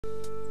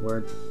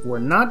We're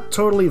not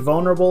totally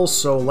vulnerable,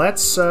 so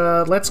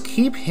let's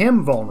keep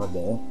him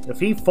vulnerable. If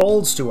he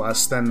folds to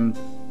us, then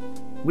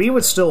we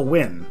would still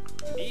win.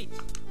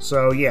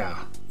 So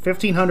yeah,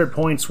 1,500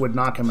 points would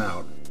knock him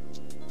out.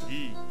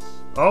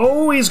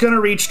 Oh, he's gonna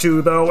reach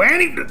 2 though,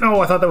 and he...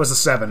 No, I thought that was a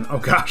 7. Oh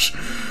gosh.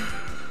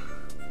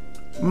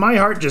 My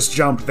heart just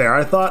jumped there.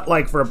 I thought,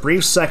 like, for a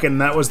brief second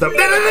that was the...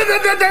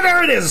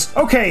 There it is!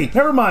 Okay,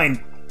 never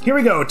mind. Here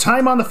we go.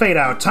 Time on the fade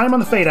out. Time on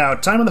the fade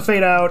out. Time on the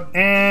fade out.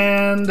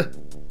 And...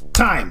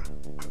 time!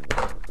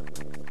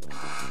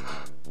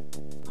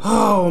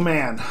 Oh,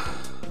 man.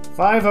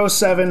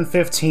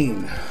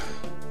 5:07:15.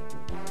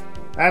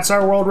 That's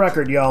our world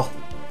record, y'all.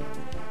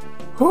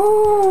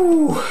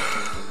 Whoo!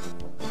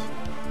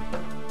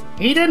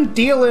 He didn't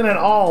deal in at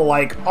all,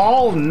 like,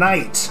 all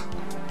night.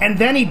 And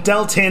then he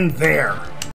dealt in there.